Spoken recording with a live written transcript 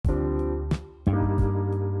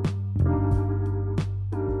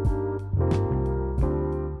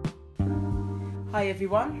Hi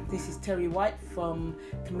everyone, this is Terry White from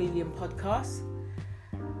Chameleon Podcast.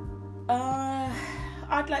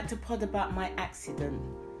 I'd like to pod about my accident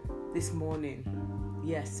this morning.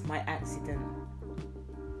 Yes, my accident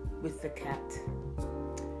with the cat.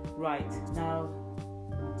 Right, now,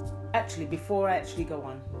 before I go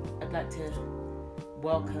on, I'd like to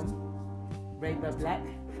welcome Rainbow Black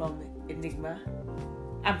from Enigma.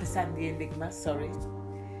 Ampersand the Enigma, sorry.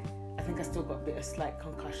 I think I still got a bit of slight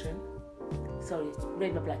concussion. Sorry,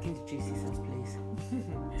 Rainbow Black, introduce yourself, please.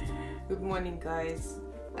 Good morning, guys.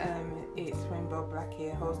 It's Rainbow Black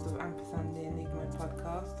here, host of Ampersand the Enigma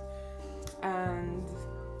podcast. And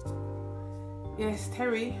yes,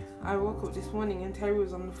 Terry, I woke up this morning and Terry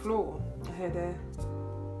was on the floor. I heard her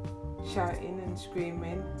shouting and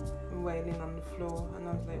screaming and wailing on the floor, and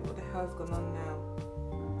I was like, what the hell's going on now?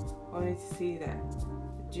 Only to see that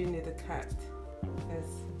Junior the cat has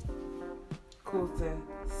caused a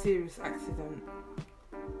serious accident.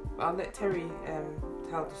 But I'll let Terry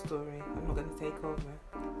tell the story. I'm not going to take over.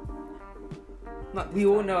 We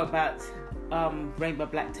all know about Rainbow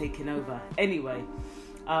Black taking over. Anyway,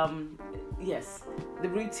 yes, the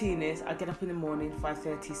routine is I get up in the morning,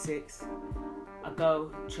 5:36. I go,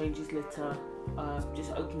 change his litter,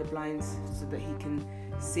 just open the blinds so that he can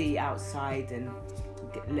see outside and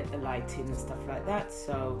let the light in and stuff like that.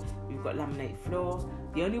 So we've got laminate floor.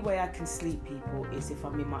 The only way I can sleep, people, is if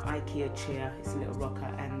I'm in my IKEA chair. It's a little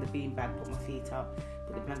rocker and the beanbag, put my feet up,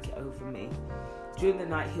 put the blanket over me. During the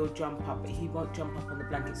night he'll jump up, but he won't jump up on the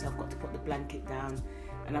blanket, so I've got to put the blanket down.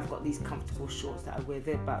 And I've got these comfortable shorts that I wear.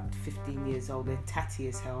 They're about 15 years old, they're tatty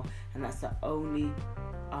as hell, and that's the only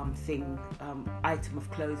item of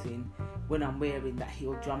clothing when I'm wearing that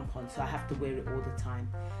he'll jump on, so I have to wear it all the time.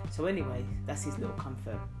 So anyway, that's his little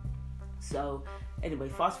comfort. So anyway,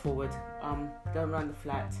 fast forward, going around the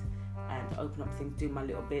flat and open up things, do my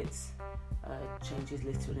little bits, change his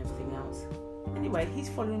litter and everything else. Anyway, he's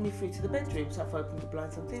following me through to the bedroom, so I've opened the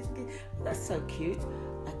blinds. I'm thinking, that's so cute.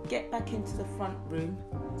 I get back into the front room,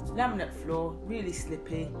 laminate floor, really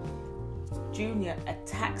slippy. Junior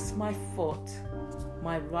attacks my foot,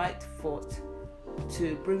 my right foot,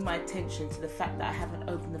 to bring my attention to the fact that I haven't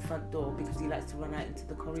opened the front door, because he likes to run out into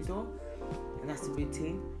the corridor, and that's the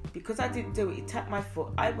routine. Because I didn't do it, he tapped my foot.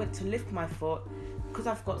 I went to lift my foot, because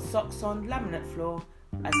I've got socks on, laminate floor,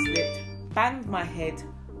 I slipped, banged my head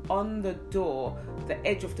on the door, the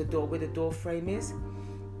edge of the door where the door frame is,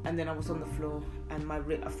 and then I was on the floor, and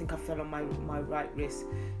I think I fell on my right wrist.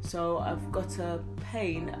 So I've got a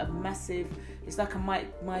pain, a massive, it's like a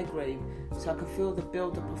migraine, so I can feel the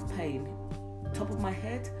build-up of pain. Top of my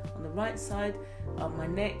head, on the right side, my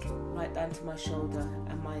neck, right down to my shoulder,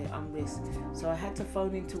 and my wrist. So I had to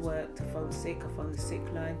phone into work, to phone sick. I phoned the sick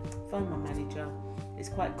line, phoned my manager. It's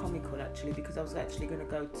quite comical actually, because I was actually going to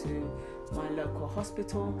go to my local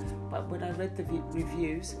hospital, but when I read the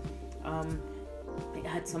reviews, it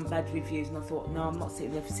had some bad reviews, and I thought, no, I'm not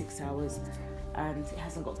sitting there for 6 hours, and it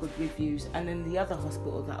hasn't got good reviews. And then the other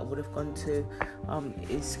hospital that I would have gone to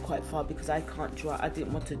is quite far, because I can't drive. I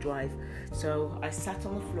didn't want to drive, so I sat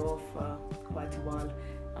on the floor for quite a while.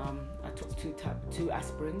 I took two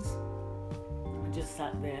aspirins and just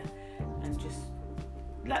sat there and just,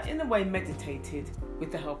 like, in a way, meditated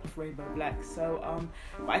with the help of Rainbow Black. So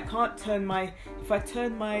but I can't if I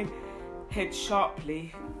turn my head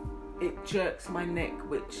sharply, it jerks my neck,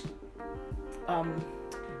 which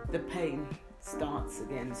the pain starts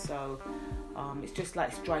again. So it's just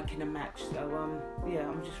like striking a match. So yeah,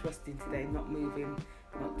 I'm just resting today, not moving,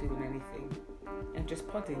 not doing anything, and just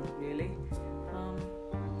podding really.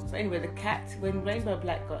 But anyway, the cat, when Rainbow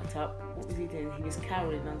Black got up, what was he doing? He was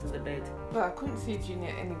cowering under the bed. But I couldn't see Junior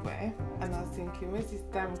anywhere, and I was thinking, where's this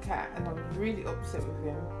damn cat? And I was really upset with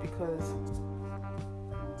him, because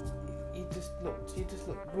you just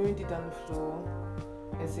looked wounded on the floor.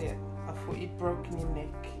 As it, I thought you'd broken your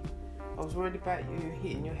neck. I was worried about you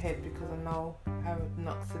hitting your head, because I know how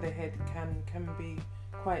knocks to the head can be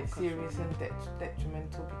quite serious and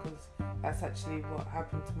detrimental, because that's actually what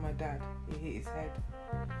happened to my dad. He hit his head,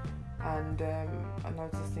 and I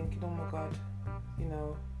was just thinking, oh my God, you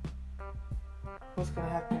know, what's going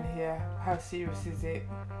to happen here? How serious is it?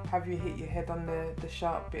 Have you hit your head on the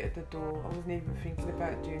sharp bit of the door? I wasn't even thinking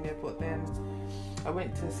about Junior, but then I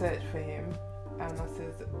went to search for him, and I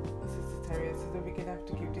said to Terry, I said, are we going to have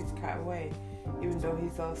to give this cat away, even though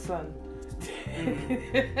he's our son?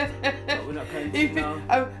 But we're not going to now.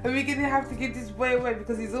 Are we going to have to give this boy away,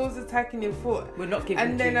 because he's always attacking your foot? We're not giving.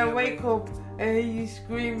 And then I wake up and hear you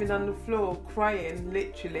screaming on the floor, crying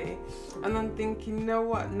literally, and I'm thinking, you know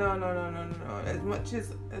what? No. As much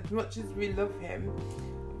as we love him,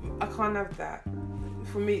 I can't have that.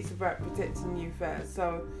 for me, it's about protecting you first.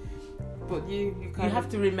 So, but you have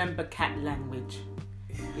to remember cat language.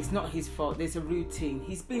 It's not his fault. There's a routine.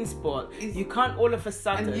 He's been spoiled. You can't all of a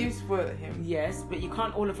sudden. And you spoiled him. Yes, but you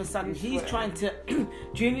can't all of a sudden.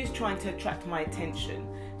 Junior's trying to attract my attention.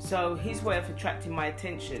 So his way of attracting my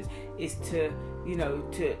attention is to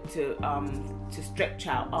stretch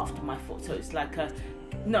out after my foot. So it's like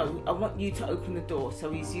no, I want you to open the door.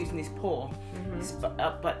 So he's using his paw.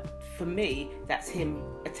 Mm-hmm. But for me, that's him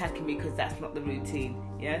attacking me because that's not the routine.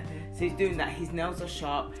 Yeah. Mm-hmm. So he's doing that. His nails are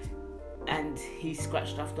sharp. And he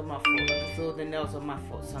scratched after my foot. I can feel the nails on my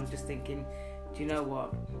foot. So I'm just thinking, do you know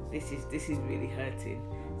what? This is really hurting.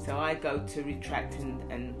 So I go to retract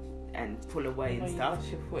and pull away and stuff.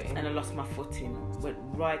 And I lost my footing. Went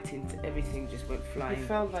right into everything. Just went flying. It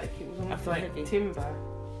felt like it was almost like heavy. Timber.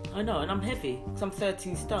 I know, and I'm heavy. Because I'm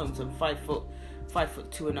 13 stones. I'm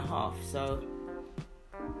 5'2.5". So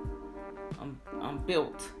I'm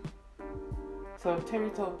built. So Terry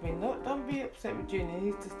told me, don't be upset with Junior.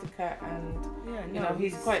 He's just a cat, and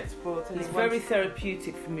he's quite spoiled. He's very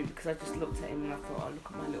therapeutic for me because I just looked at him and I thought, oh, look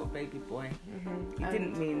at my little baby boy. Mm-hmm. He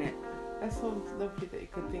didn't mean it. That's so lovely that you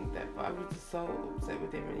could think that, but I was just so upset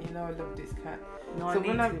with him, and I love this cat. No, so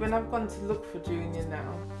when I've gone to look for Junior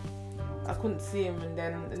now, I couldn't see him, and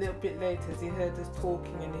then a little bit later, as he heard us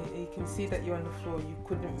talking, and he can see that you're on the floor. You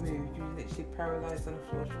couldn't move. You were literally paralysed on the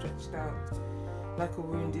floor, stretched out like a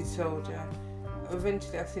wounded soldier.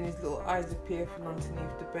 Eventually I seen his little eyes appear from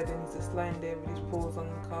underneath the bed, and he's just lying there with his paws on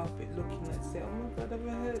the carpet looking at say, oh my God, I've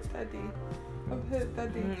hurt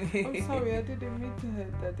Daddy. I'm sorry, I didn't mean to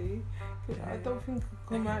hurt Daddy. I don't think I'll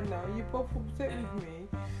come out now. You're both upset with me.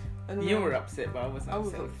 And you were upset, but I wasn't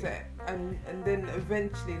upset. I was upset. And then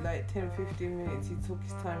eventually, like 10-15 minutes, he took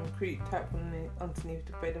his time and creeped up underneath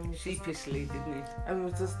the bed and was sheepishly, didn't he? And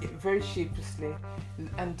was just very sheepishly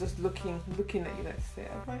and just looking at you like, say,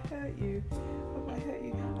 have I hurt you? Have I hurt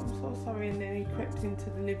you? I'm so sorry. And then he crept into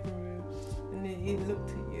the living room and then he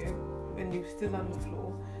looked at you when you were still on the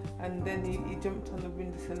floor. And then he jumped on the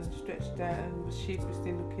windowsill and stretched out and was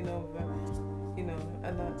sheepishly looking over, and we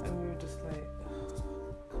were just like,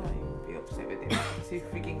 can't even be upset with him because he's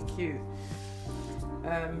freaking cute.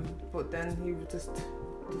 But then he was just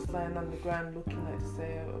lying on the ground looking like to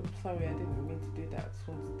say, oh, I'm sorry, I didn't mean to do that, I just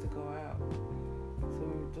wanted to go out. So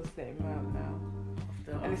we just let him out now.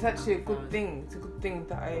 And it's actually a good thing. It's a good thing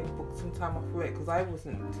that I booked some time off work because I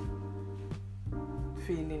wasn't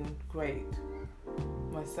feeling great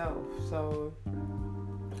myself. So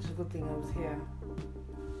it's a good thing I was here.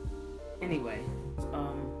 Anyway,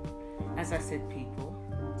 as I said, people,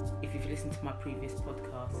 if you've listened to my previous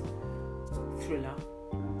podcast, Thriller,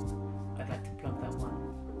 I'd like to plug that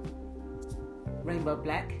one. Rainbow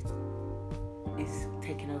Black is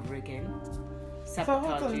taking over again. So hold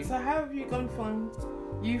on, so how have you gone from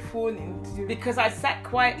you falling to... Because I sat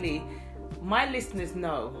quietly. My listeners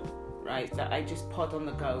know, right, that I just pod on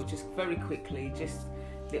the go, just very quickly, just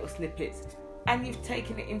little snippets. And you've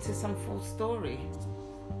taken it into some full story.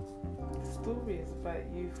 Story is about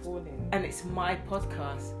you falling, and it's my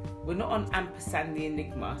podcast. We're not on Ampersand the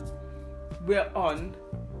Enigma, we're on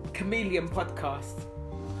Chameleon Podcast.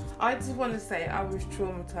 I just want to say I was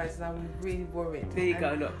traumatized and I was really worried. There you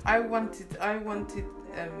go. Look, I wanted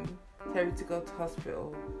Terry to go to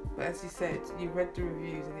hospital, but as you said, you read the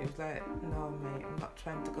reviews and it was like, no mate, I'm not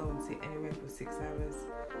trying to go and sit anywhere for 6 hours.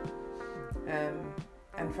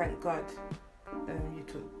 And thank God you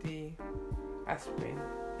took the aspirin.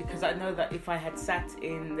 Because I know that if I had sat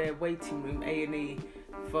in the waiting room, A&E,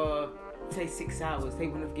 for say 6 hours, they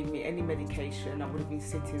wouldn't have given me any medication. I would have been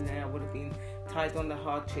sitting there, I would have been tied on the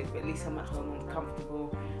hard shit, but at least I'm at home, I'm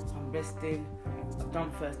comfortable, I'm resting, I've done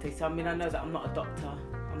first aid. So I mean, I know that I'm not a doctor,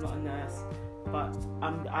 I'm not a nurse, but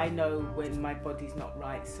I know when my body's not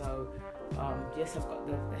right. So yes, I've got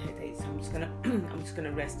the headaches. So I'm just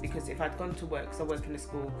gonna rest, because if I'd gone to work, because I work in a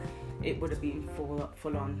school, it would have been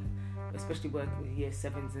full on. Especially working with year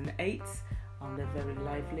 7s and 8s, they're very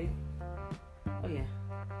lively. Oh yeah.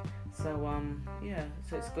 So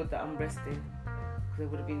so it's good that I'm resting, because I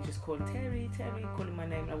would have been just calling Terry, calling my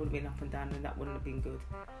name, and I would have been up and down, and that wouldn't have been good.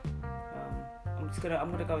 I'm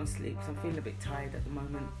gonna go and sleep because I'm feeling a bit tired at the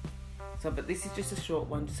moment. So, but this is just a short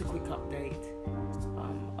one, just a quick update.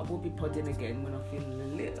 I will be podding again when I feel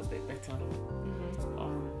a little bit better.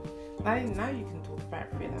 Mm-hmm. Now you can talk about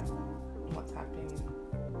Thriller, what's happening.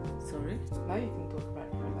 Sorry? Now you can talk about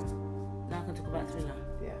Thriller. Now I can talk about Thriller?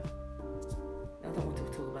 Yeah. I don't want to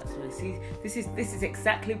talk about Thriller. See, this is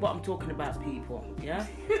exactly what I'm talking about, people. Yeah?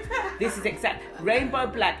 This is Rainbow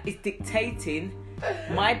Black is dictating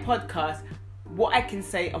my podcast, what I can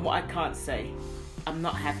say and what I can't say. I'm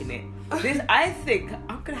not having it. I think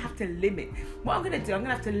I'm going to have to limit. What I'm going to do, I'm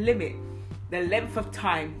going to have to limit the length of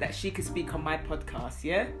time that she can speak on my podcast,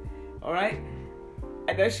 yeah? All right?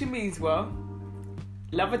 I know she means well.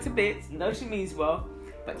 Love her to bits. Know she means well.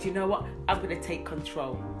 But you know what? I'm going to take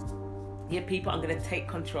control. Yeah, people, I'm going to take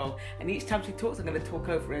control. And each time she talks, I'm going to talk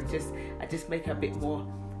over her and just make her a bit more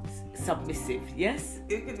submissive. Yes?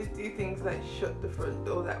 You're going to do things like shut the front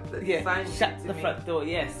door. Yeah, shut the front door,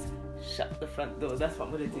 yes. Shut the front door. That's what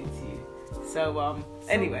I'm going to do to you. So,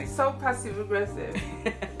 anyway. So passive-aggressive.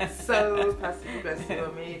 So passive-aggressive.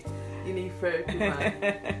 I mean, you need therapy, man.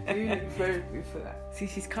 You need therapy for that. See,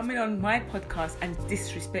 she's coming on my podcast and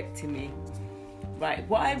disrespecting me. Right,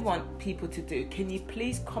 what I want people to do, can you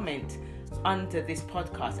please comment under this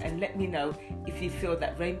podcast and let me know if you feel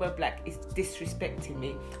that Rainbow Black is disrespecting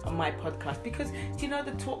me on my podcast? Because do you know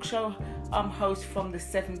the talk show host from the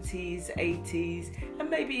 70s, 80s and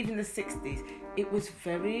maybe even the 60s, it was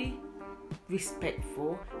very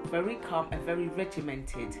respectful, very calm and very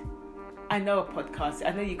regimented. I know a podcast,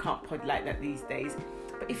 I know you can't pod like that these days,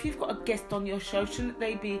 but if you've got a guest on your show, shouldn't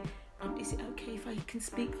they be is it okay if I can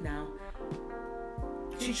speak now?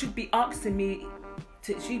 She should be asking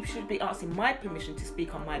my permission to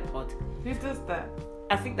speak on my pod. Who does that?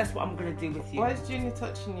 I think that's what I'm going to do with you. Why is Junior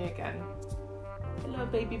touching you again? Hello,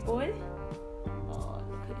 baby boy. Oh,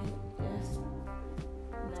 look at him. Yes.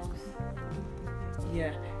 Nice.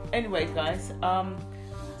 Yeah. Anyway, guys, I'm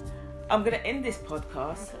going to end this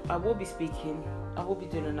podcast. I will be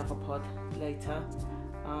doing another pod later.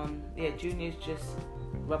 Junior's just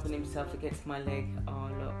rubbing himself against my leg. Oh,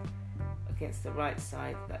 look. Against the right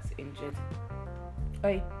side that's injured.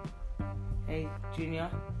 Hey, Junior.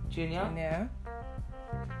 Yeah.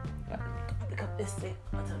 Pick up this thing.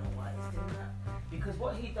 I don't know why he's doing that. Because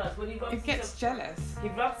what he does when he rubs, he gets jealous. He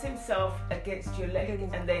rubs himself against your leg,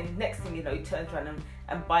 and then next thing you know, he turns around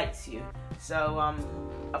and bites you. So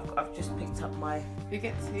I've just picked up my. He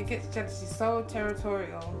gets jealous. He's so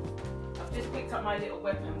territorial. I've just picked up my little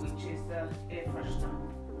weapon, which is the air freshener.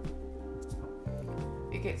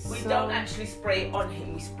 We don't actually spray it on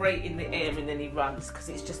him, we spray it in the air and then he runs because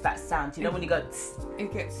it's just that sound. You know when you go tss.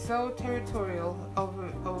 It gets so territorial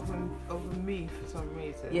over me for some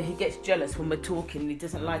reason. Yeah, he gets jealous when we're talking. He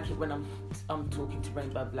doesn't like it when I'm talking to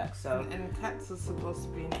Rainbow Black. So and cats are supposed to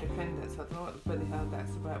be independent, so I don't know what the bloody hell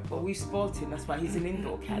that's about. Well, we spoiled him, that's why he's an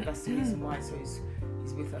indoor cat. That's the reason why. So he's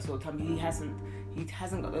with us all the time. He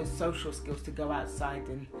hasn't got those social skills to go outside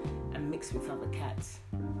and mix with other cats.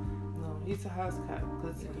 He's a house cat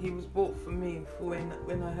because he was bought for me for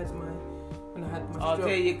when I had my Oh, stroke.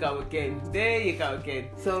 there you go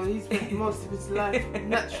again. So he spent most of his life,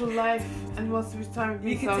 natural life, and most of his time with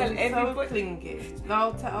me. You can tell everybody. So clingy.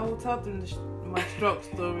 Now I will tell them my stroke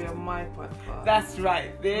story on my podcast. That's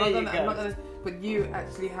right. There you go. But you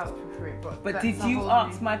actually helped me through it. But did you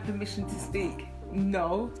ask my permission to speak?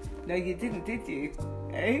 No, you didn't, did you?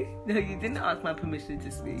 Eh? No, you didn't ask my permission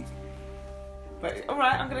to speak. But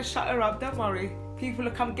alright, I'm going to shut her up, don't worry. People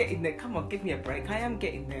will come getting there. Come on, give me a break. I am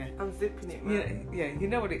getting there. I'm zipping it, man. Yeah, you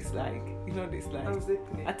know what it's like. I'm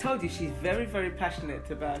zipping it. I told you she's very, very passionate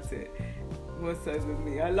about it. More so than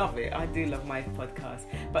me. I love it. I do love my podcast.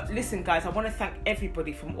 But listen, guys, I want to thank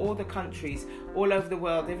everybody from all the countries, all over the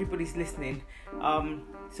world. Everybody's listening.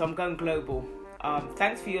 So I'm going global.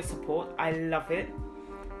 Thanks for your support. I love it.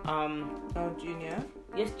 Junior?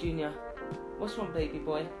 Yes, Junior. What's wrong, baby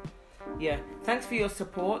boy? Yeah, thanks for your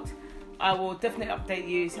support. I will definitely update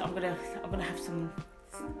you. So I'm gonna have some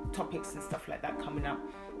topics and stuff like that coming up,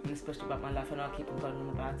 and especially about my life. And I'll keep on going on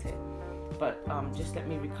about it. But just let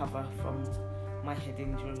me recover from my head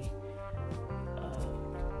injury.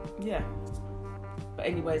 Yeah. But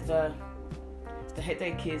anyway, the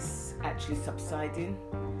headache is actually subsiding.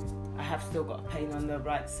 I have still got a pain on the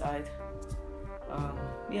right side.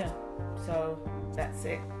 Yeah. So that's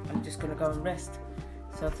it. I'm just gonna go and rest.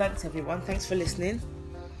 So thanks everyone, thanks for listening.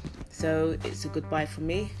 So it's a goodbye from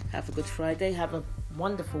me. Have a good Friday, have a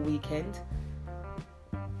wonderful weekend.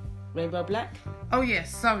 Rainbow Black? Oh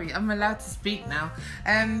yes, sorry, I'm allowed to speak now.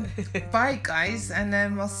 Bye guys, and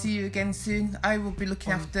I'll see you again soon. I will be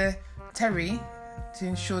looking after Terry to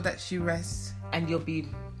ensure that she rests. And you'll be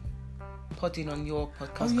podding on your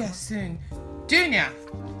podcast? Oh yes, soon. Junior!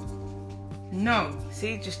 No.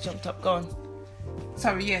 See, just jumped up, gone.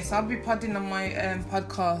 Sorry, yes, I'll be podding on my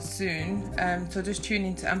podcast soon. So just tune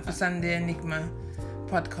into Ampersand the Enigma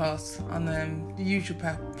podcast on the usual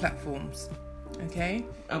platforms. Okay?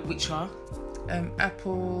 Which are?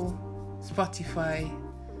 Apple, Spotify,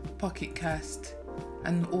 Pocket Cast,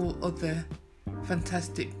 and all other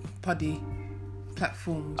fantastic poddy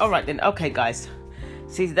platforms. Alright then, okay guys.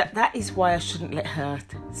 See, that is why I shouldn't let her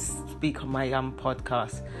speak on my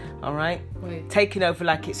podcast. All right? Wait. Taking over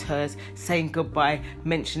like it's hers, saying goodbye,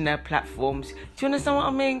 mentioning their platforms. Do you understand what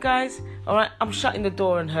I mean, guys? All right? I'm shutting the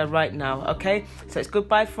door on her right now, okay? So it's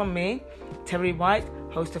goodbye from me, Terry White,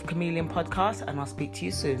 host of Chameleon Podcast, and I'll speak to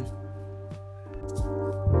you soon.